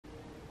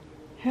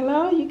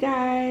Hello, you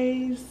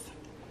guys.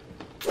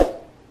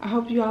 I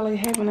hope you all are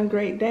having a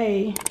great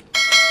day.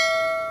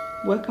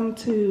 Welcome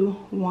to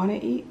Wanna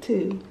Eat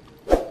Too.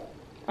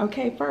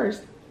 Okay,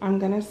 first I'm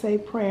gonna say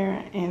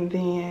prayer, and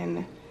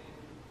then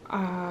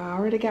I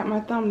already got my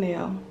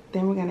thumbnail.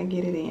 Then we're gonna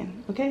get it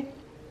in. Okay.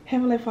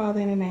 Heavenly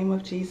Father, in the name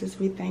of Jesus,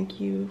 we thank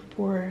you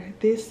for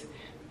this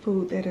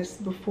food that is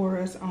before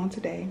us on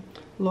today.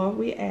 Lord,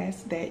 we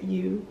ask that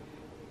you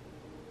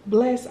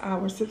bless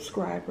our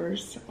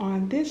subscribers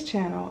on this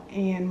channel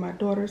and my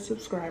daughter's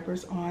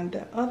subscribers on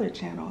the other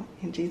channel.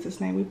 In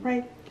Jesus' name we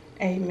pray.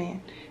 Amen.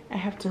 I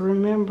have to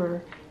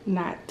remember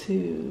not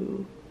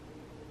to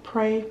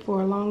pray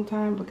for a long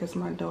time because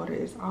my daughter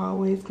is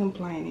always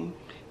complaining,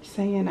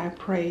 saying I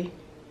pray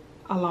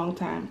a long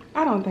time.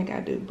 I don't think I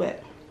do,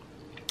 but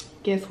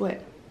guess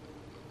what?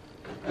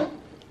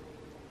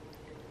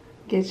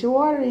 Get your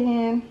water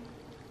in.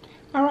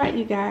 All right,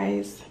 you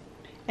guys.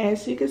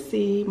 As you can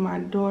see, my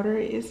daughter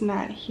is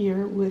not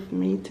here with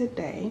me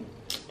today,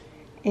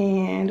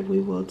 and we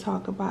will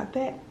talk about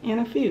that in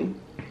a few.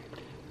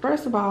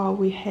 First of all,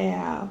 we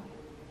have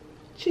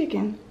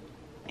chicken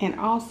and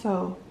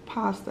also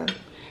pasta.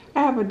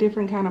 I have a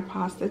different kind of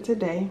pasta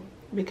today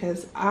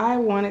because I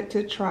wanted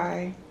to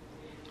try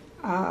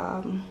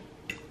I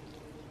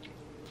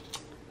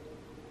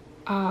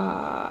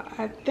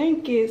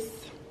think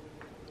it's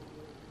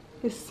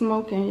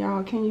smoking,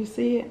 y'all. Can you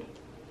see it?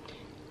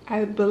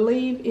 I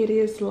believe it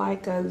is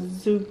like a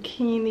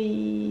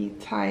zucchini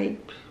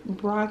type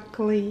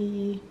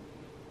broccoli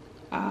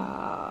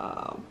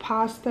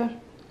pasta.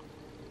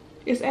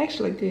 It's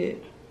actually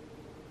good.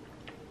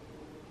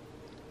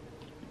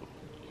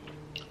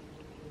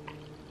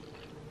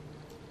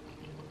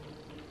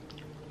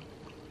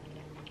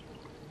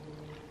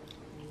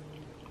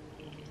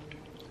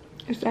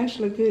 It's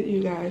actually good,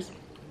 you guys.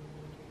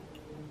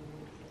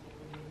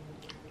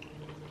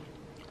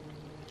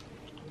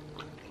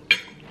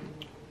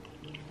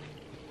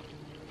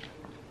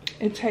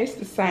 It tastes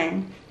the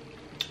same,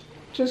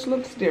 just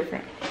looks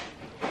different.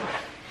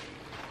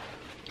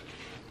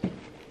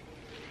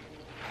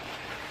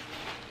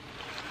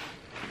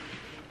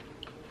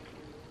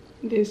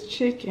 This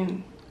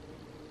chicken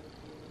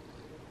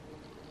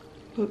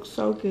looks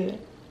so good.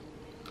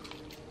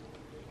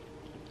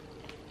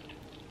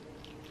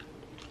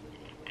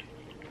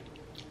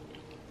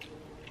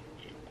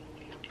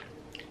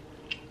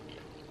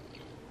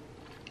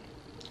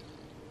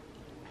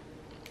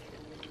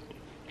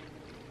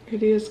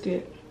 It is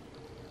good.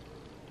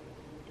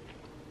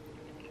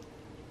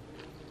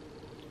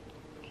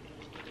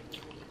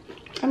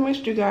 I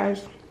missed you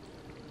guys.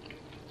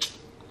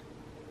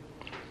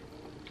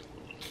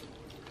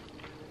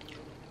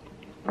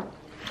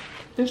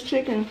 This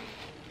chicken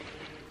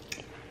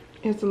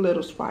is a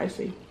little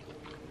spicy.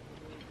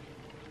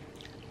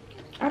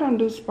 I don't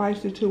do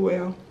spicy too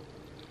well,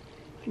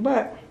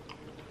 but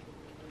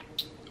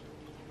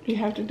you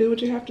have to do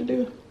what you have to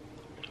do.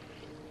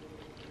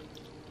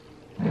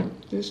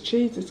 This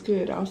cheese is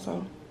good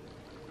also.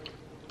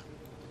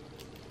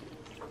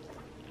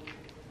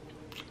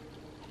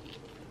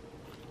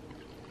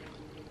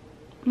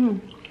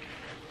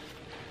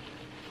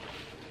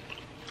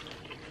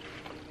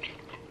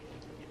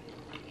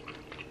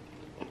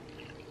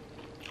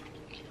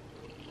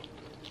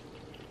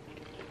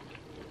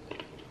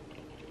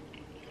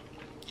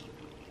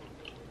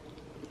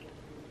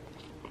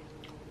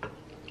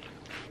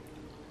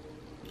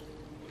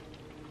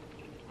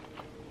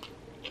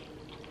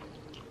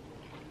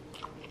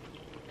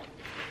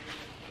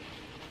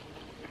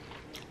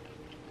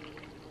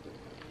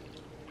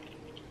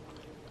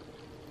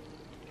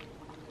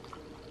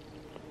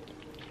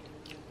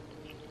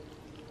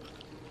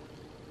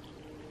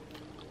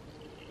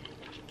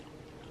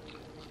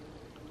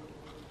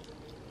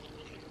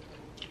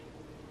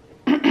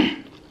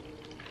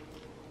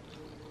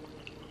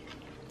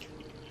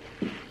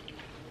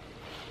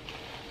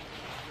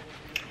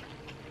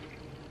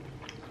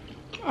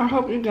 I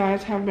hope you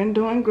guys have been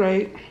doing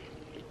great.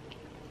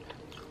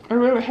 I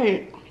really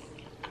hate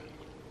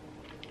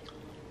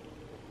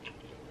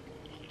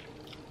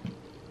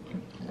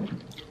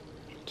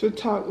to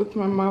talk with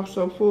my mouth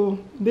so full.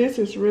 This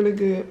is really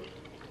good.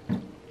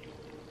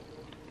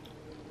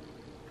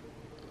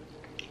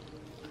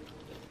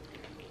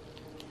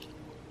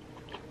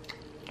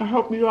 I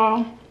hope you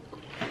all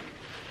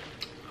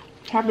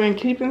have been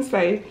keeping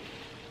safe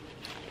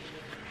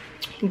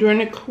during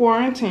the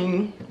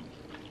quarantine.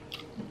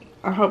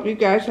 I hope you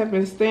guys have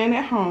been staying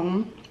at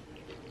home.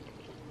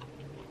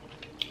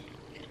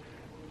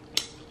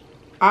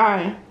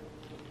 I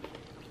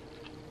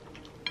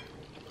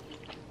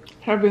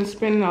have been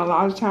spending a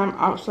lot of time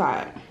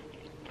outside.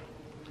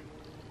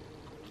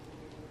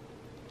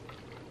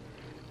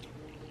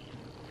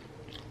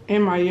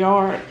 In my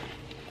yard.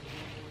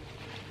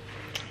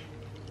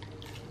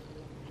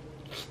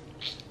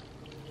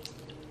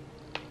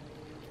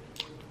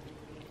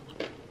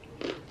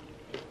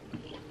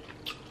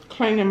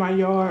 Cleaning my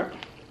yard.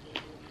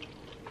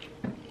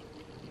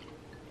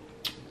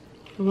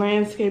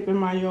 Landscaping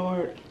my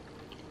yard.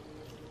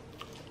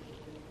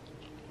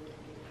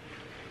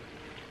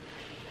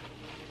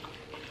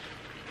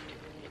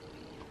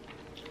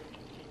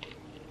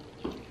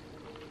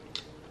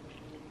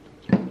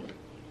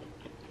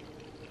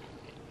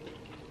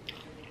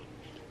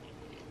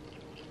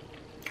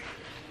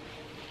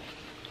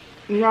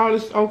 Y'all,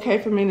 it's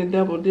okay for me to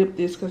double dip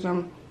this because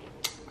I'm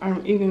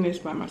eating this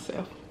by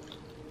myself.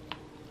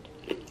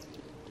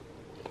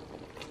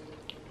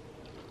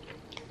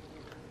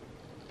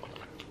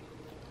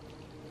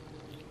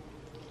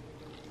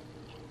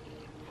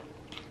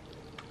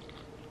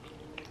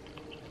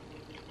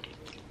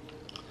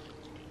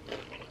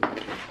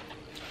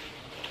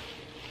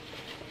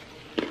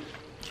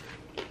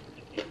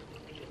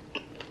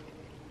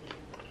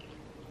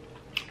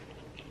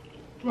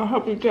 I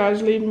hope you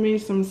guys leave me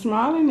some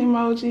smiling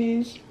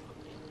emojis.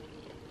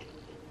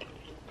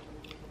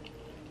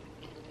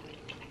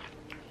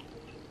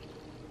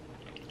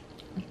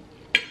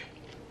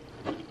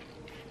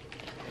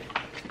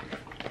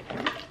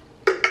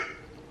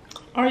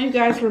 Are you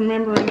guys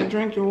remembering to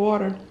drink your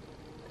water?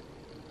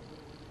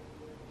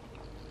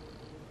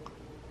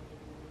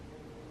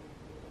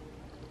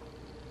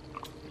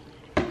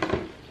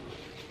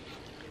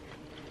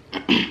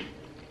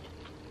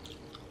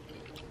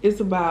 It's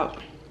about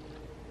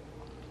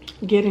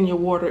getting your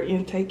water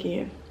intake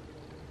in.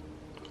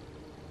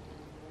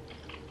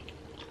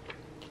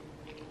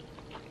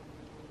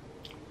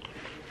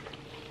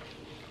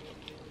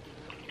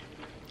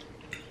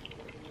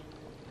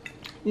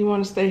 You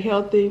want to stay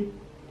healthy.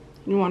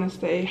 You want to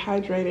stay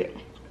hydrated.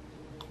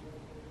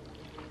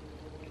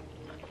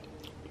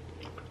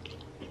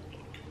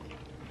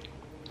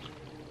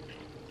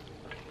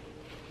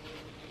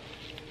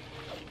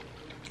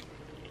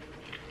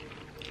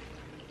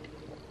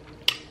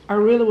 I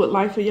really would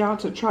like for y'all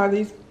to try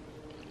these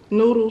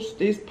noodles,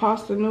 these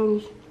pasta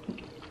noodles.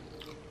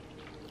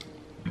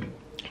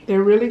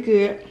 They're really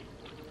good,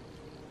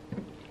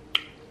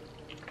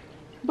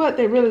 but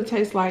they really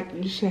taste like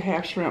you should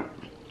have shrimp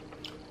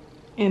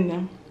in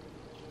them.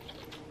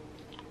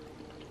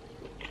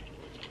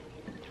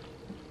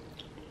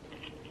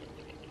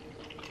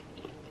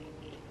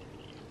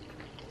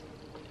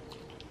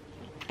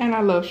 And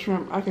I love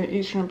shrimp. I can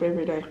eat shrimp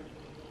every day.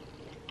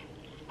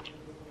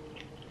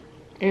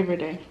 Every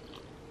day.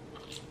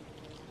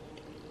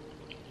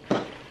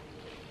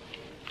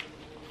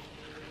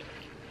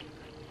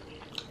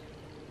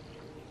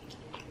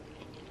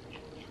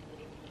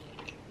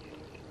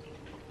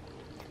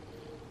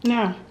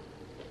 Now,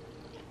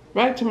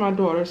 back to my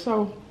daughter.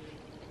 So,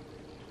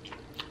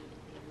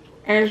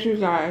 as you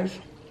guys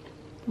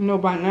know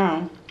by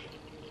now,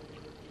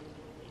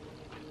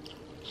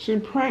 she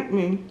pranked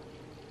me,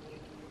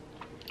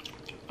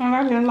 and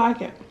I didn't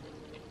like it.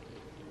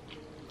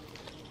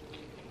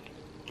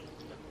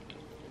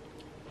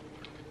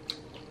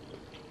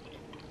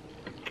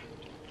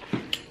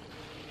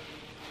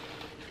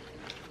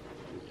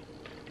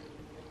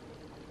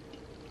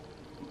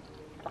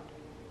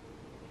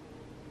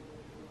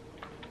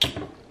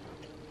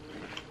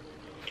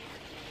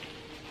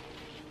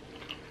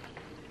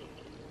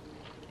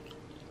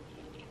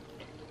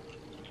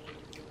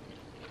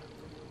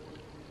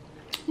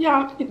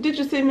 Y'all, did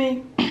you see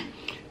me?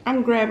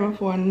 I'm grabbing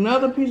for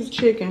another piece of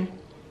chicken,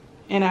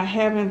 and I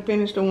haven't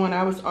finished the one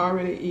I was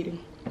already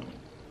eating.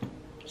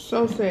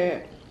 So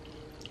sad.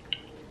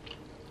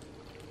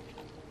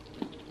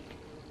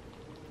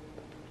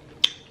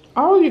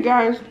 All you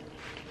guys,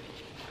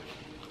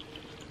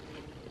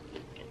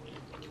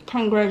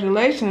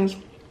 congratulations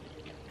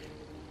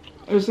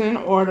is in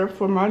order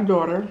for my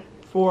daughter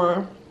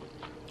for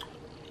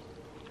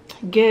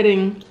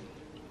getting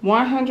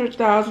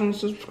 100,000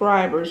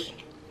 subscribers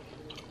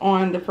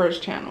on the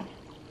first channel.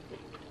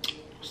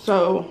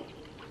 So,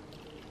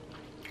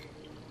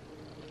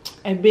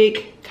 a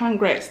big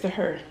congrats to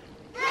her.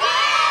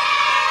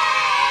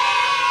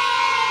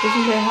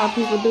 Isn't that how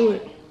people do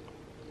it?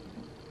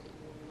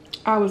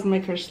 I always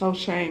make her so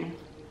ashamed.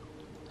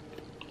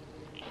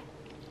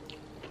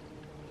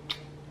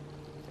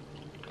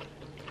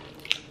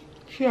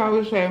 She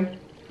always say,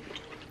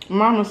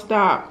 "Mama,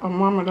 stop," or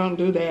 "Mama, don't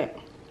do that."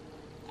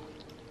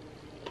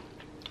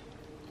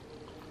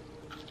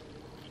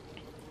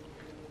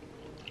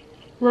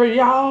 Were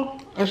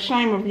y'all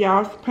ashamed of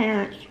y'all's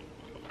parents?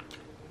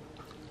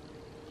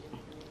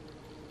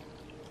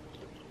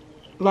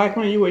 Like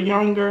when you were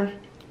younger,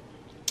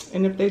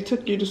 and if they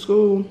took you to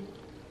school,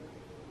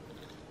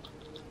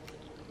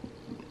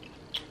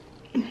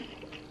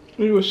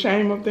 you were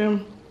ashamed of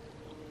them?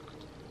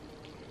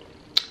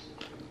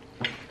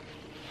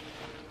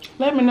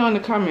 Let me know in the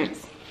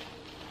comments.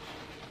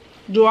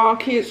 Do all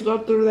kids go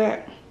through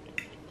that?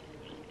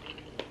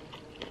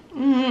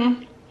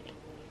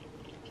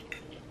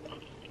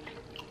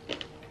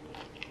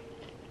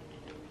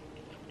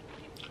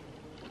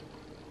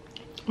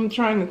 I'm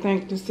trying to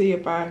think to see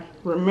if I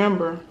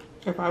remember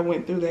if I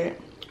went through that.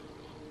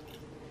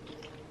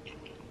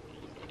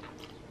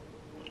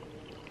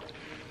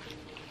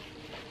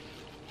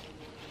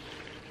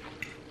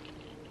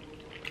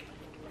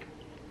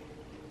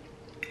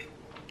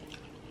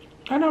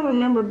 I don't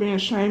remember being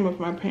ashamed of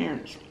my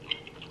parents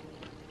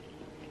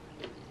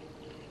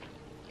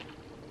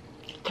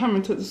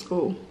coming to the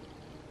school.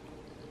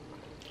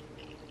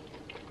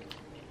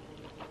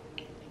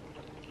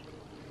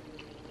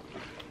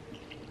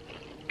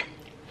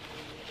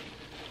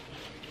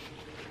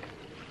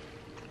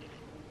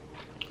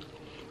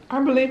 I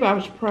believe I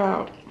was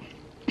proud,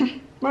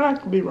 but I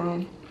could be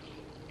wrong.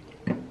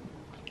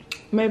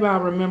 Maybe I'll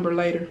remember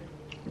later.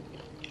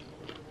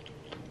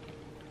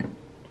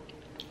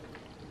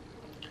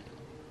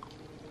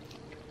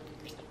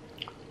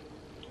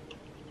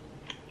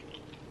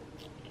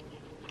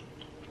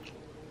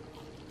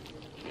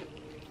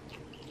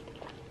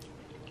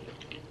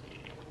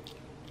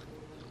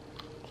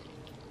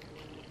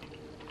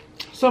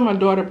 So my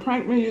daughter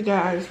pranked me, you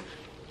guys.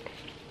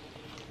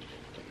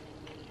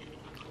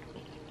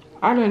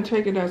 I didn't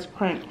take it as a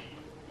prank.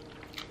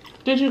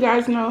 Did you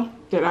guys know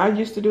that I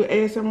used to do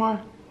ASMR?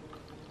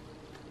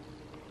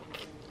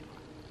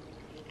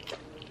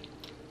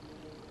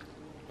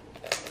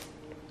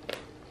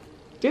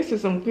 This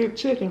is some good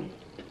chicken.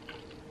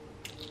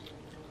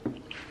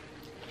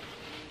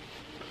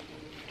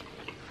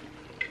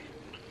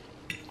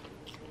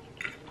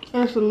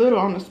 It's a little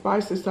on the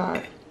spicy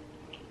side.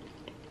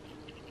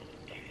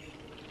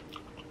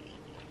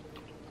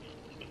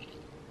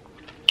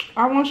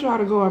 I want y'all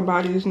to go and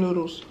buy these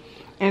noodles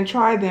and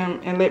try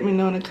them and let me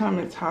know in the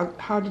comments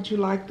how did you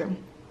like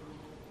them.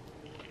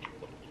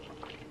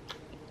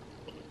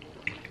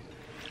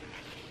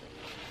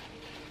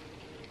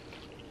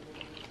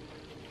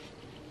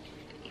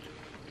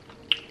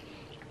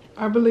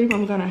 I believe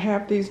I'm gonna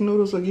have these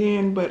noodles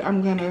again, but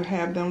I'm gonna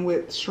have them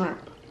with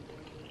shrimp.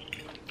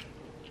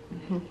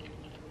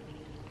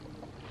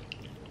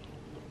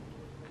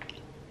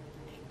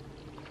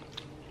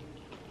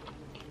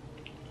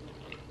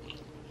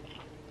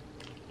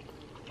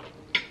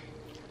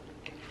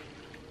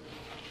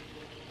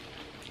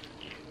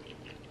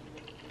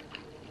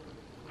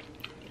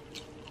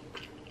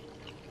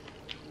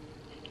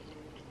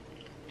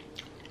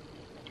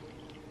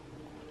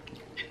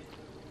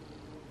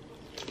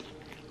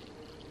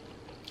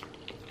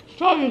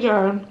 So you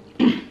guys,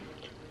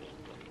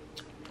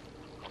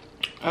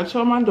 I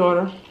told my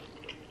daughter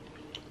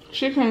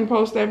she couldn't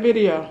post that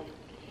video.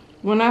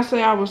 When I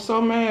say I was so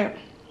mad,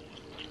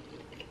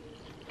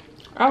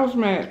 I was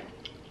mad.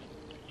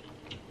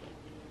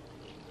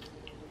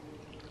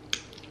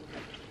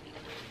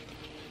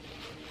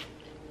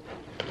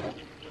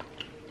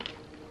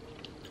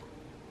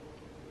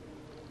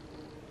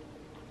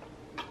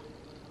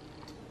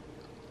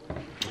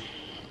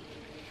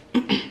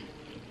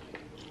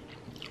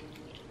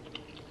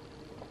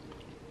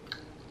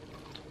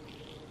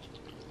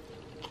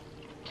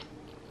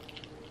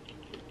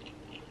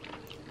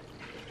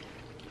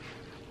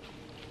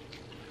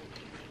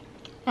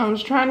 I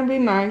was trying to be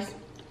nice.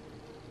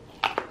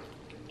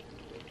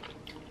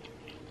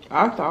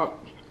 I thought.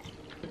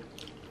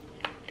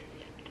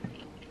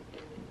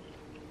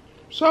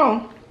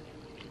 So,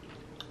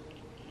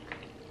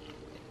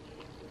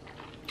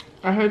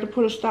 I had to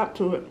put a stop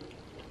to it.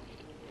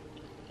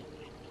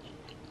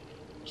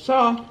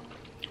 So,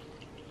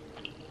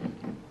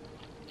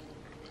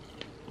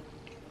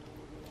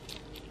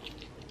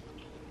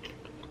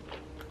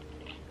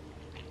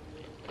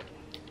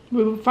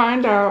 we will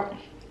find out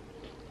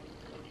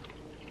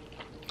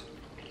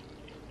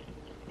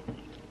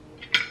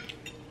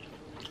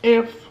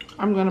if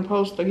I'm gonna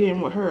post again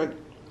with her.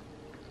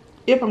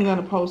 If I'm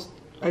gonna post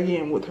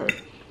again with her.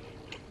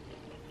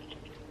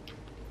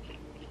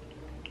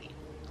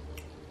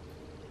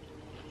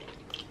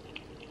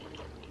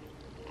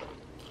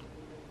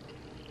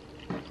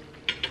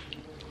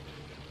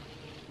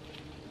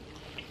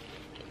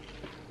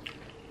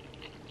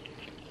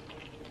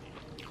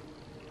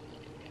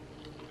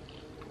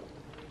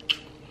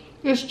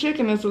 This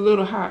chicken is a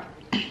little hot.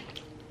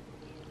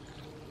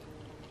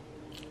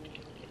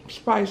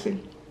 Spicy.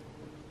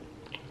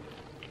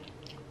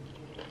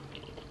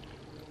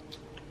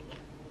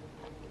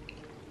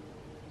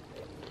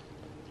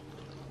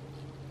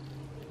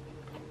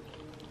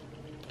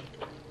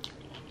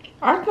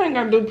 I think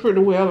I do pretty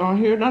well on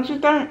here, don't you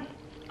think?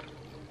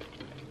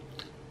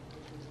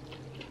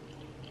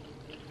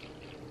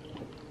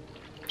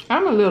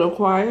 I'm a little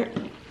quiet,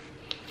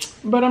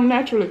 but I'm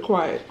naturally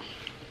quiet.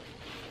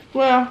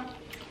 Well,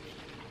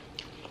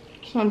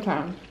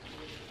 sometimes.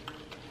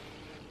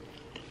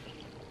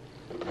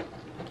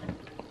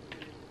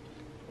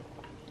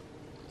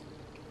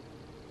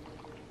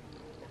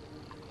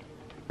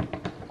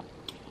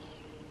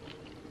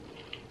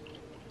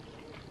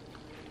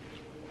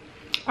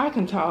 I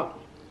can talk.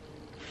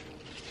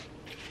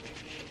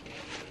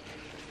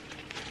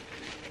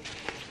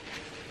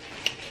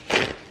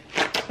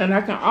 And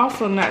I can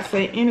also not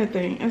say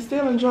anything and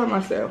still enjoy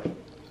myself.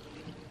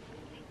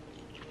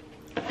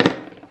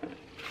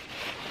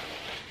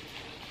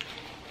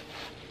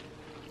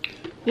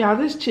 Y'all,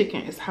 this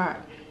chicken is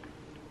hot.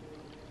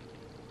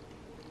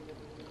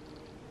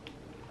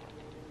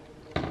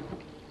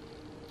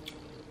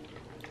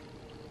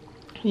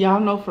 Y'all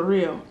know for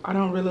real, I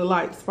don't really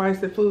like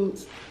spicy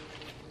foods.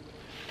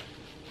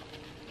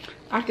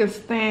 I can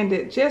stand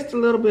it just a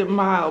little bit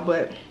mild,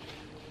 but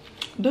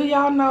do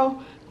y'all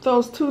know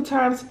those 2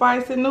 times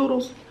spicy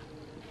noodles?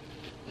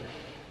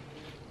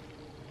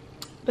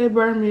 They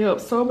burn me up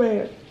so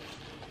bad.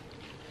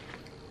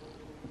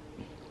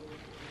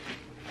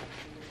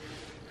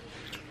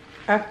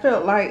 I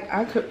felt like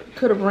I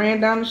could have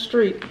ran down the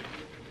street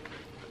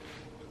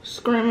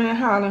screaming and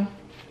hollering.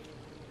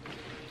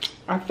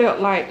 I felt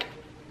like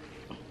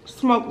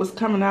smoke was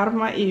coming out of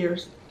my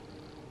ears.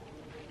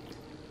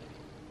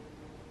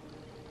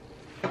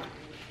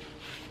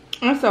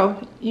 And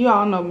so, you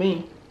all know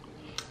me.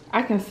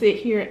 I can sit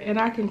here and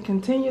I can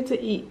continue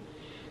to eat.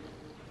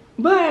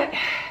 But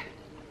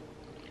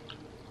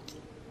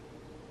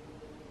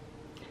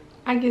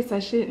I guess I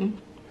shouldn't.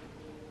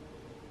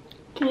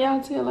 Can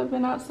y'all tell I've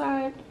been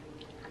outside?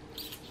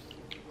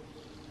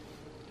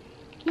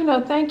 You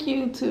know, thank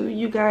you to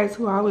you guys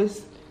who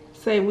always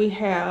say we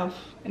have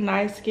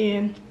nice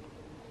skin.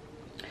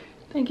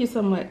 Thank you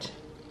so much.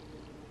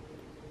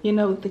 You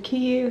know what the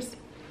key is?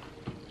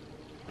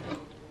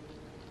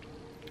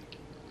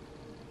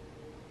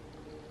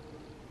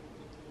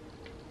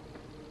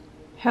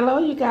 Hello,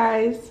 you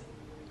guys.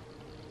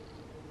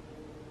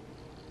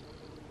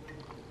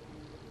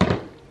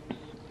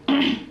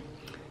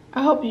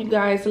 I hope you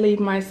guys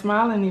leave my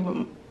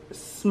smiling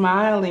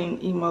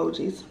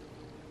emojis.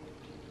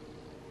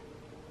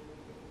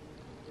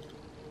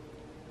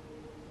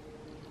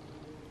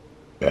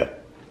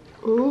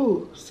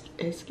 Ooh,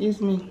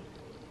 excuse me.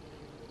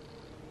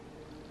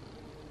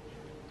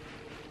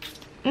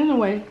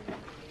 Anyway,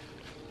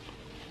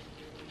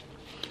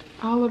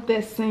 all of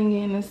that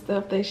singing and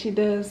stuff that she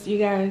does, you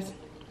guys,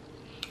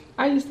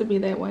 I used to be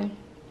that way.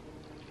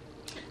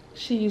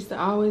 She used to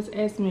always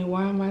ask me,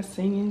 why am I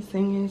singing?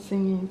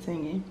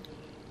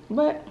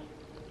 But,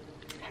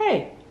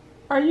 hey,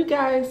 are you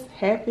guys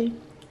happy?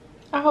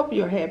 I hope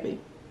you're happy.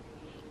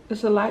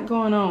 There's a lot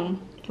going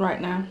on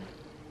right now.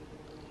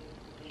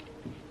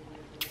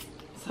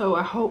 So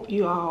I hope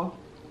you all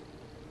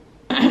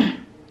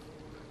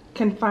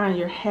can find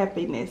your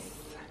happiness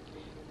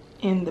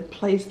in the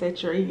place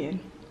that you're in.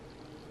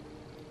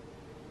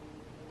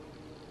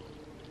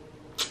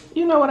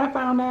 You know what I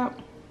found out?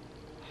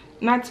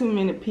 Not too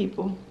many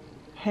people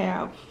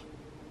have,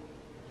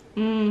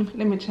 let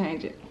me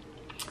change it.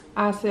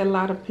 I say a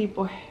lot of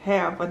people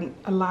have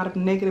a lot of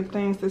negative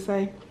things to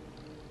say.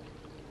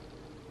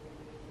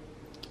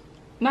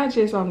 Not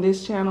just on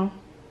this channel,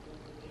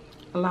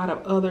 a lot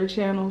of other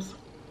channels.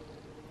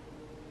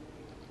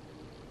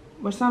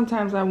 But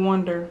sometimes I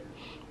wonder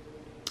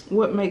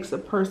what makes a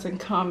person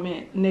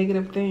comment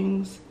negative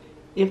things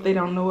if they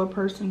don't know a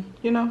person,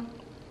 you know?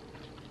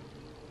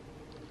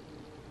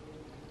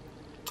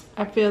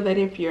 I feel that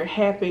if you're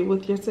happy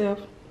with yourself,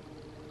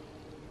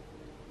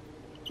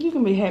 you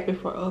can be happy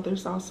for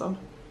others also.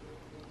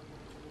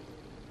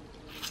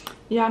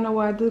 Y'all know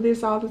why I do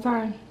this all the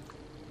time?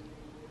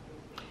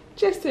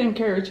 Just to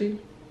encourage you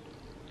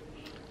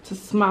to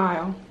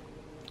smile.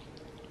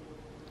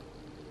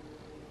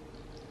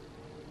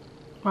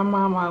 My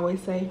mom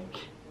always say,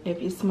 if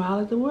you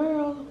smile at the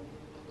world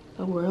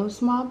will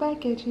smile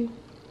back at you.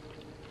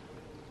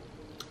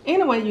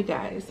 Anyway, you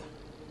guys,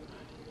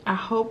 I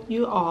hope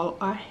you all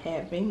are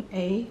having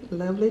a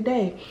lovely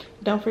day.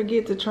 Don't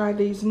forget to try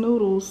these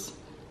noodles.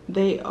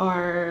 They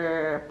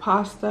are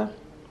pasta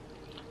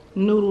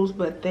noodles,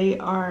 but they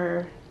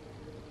are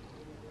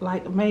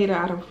like made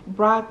out of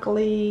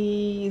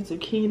broccoli,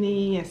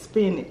 zucchini, and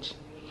spinach.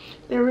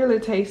 They're really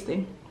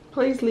tasty.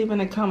 Please leave in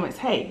the comments.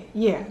 Hey,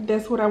 yeah,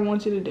 that's what I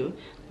want you to do.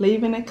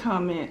 Leave in the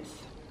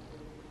comments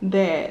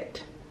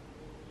that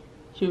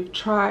you've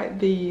tried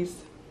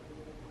these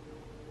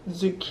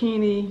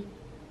zucchini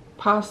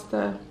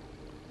pasta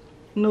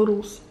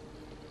noodles,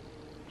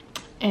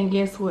 and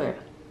guess what?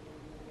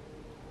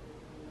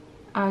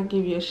 I'll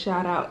give you a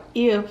shout out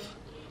if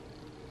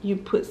you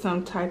put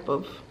some type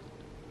of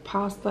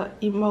pasta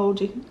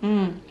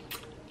emoji.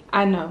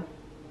 I know.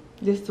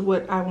 This is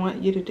what I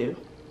want you to do.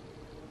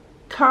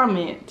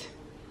 Comment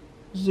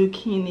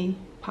zucchini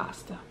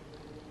pasta.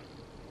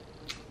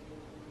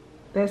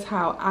 That's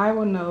how I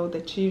will know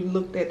that you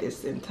looked at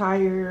this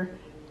entire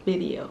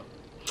video.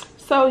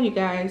 So you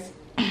guys,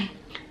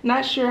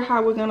 not sure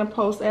how we're gonna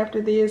post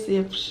after this,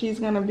 if she's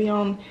gonna be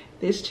on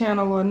this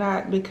channel or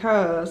not,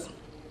 because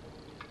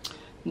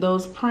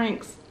those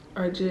pranks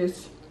are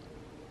just,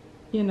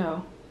 you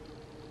know,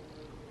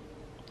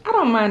 I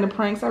don't mind the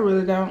pranks. I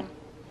really don't.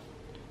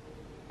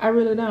 I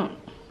really don't.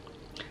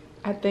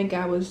 I think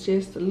I was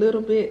just a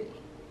little bit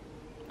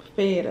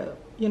fed up,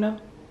 you know.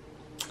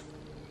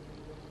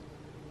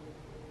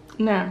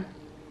 Now,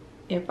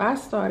 if I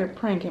started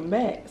pranking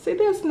back, see,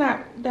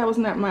 that was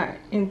not my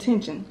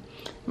intention.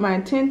 My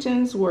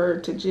intentions were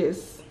to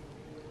just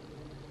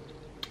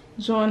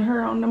join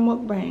her on the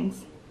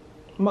mukbangs,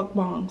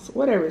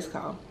 whatever it's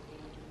called.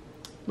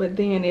 But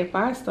then if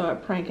I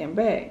start pranking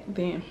back,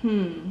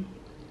 then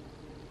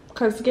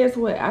because guess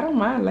what? I don't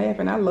mind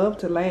laughing. I love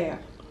to laugh.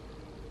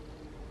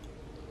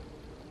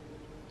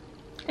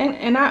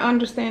 And I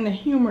understand the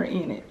humor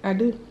in it. I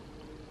do.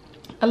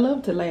 I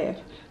love to laugh.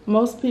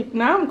 Most people,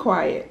 now I'm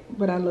quiet,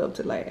 but I love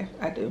to laugh.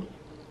 I do.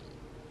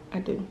 I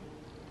do.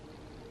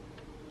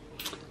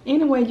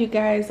 Anyway, you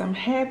guys, I'm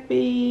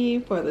happy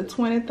for the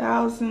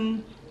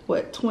 20,000,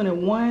 what,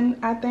 21,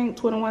 I think,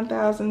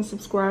 21,000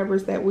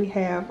 subscribers that we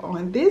have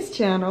on this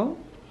channel.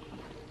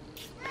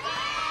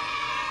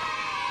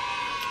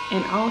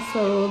 and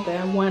also the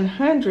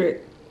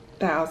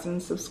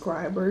 100,000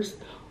 subscribers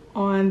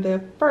on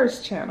the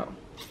first channel.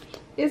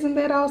 Isn't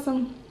that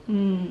awesome?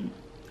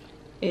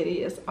 It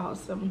is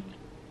awesome.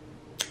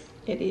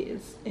 It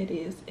is, it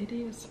is, it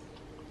is.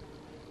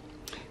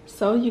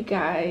 So you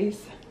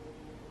guys,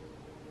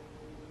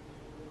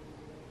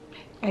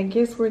 I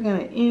guess we're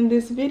gonna end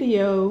this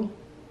video,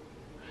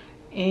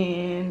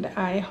 and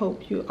I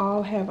hope you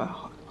all have an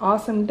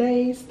awesome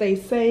day. Stay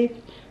safe,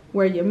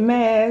 wear your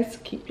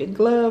mask, keep your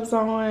gloves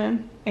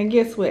on, and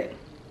guess what?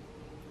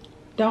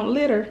 Don't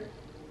litter.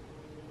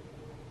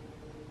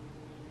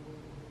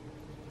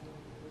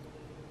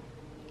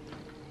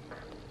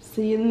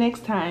 See you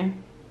next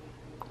time.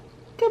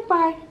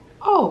 Goodbye.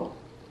 Oh,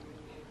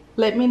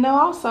 let me know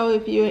also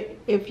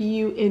if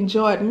you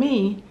enjoyed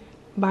me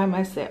by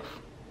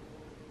myself.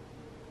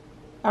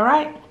 All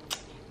right,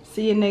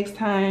 see you next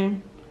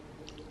time,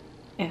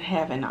 and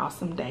have an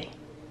awesome day.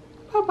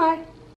 Bye-bye.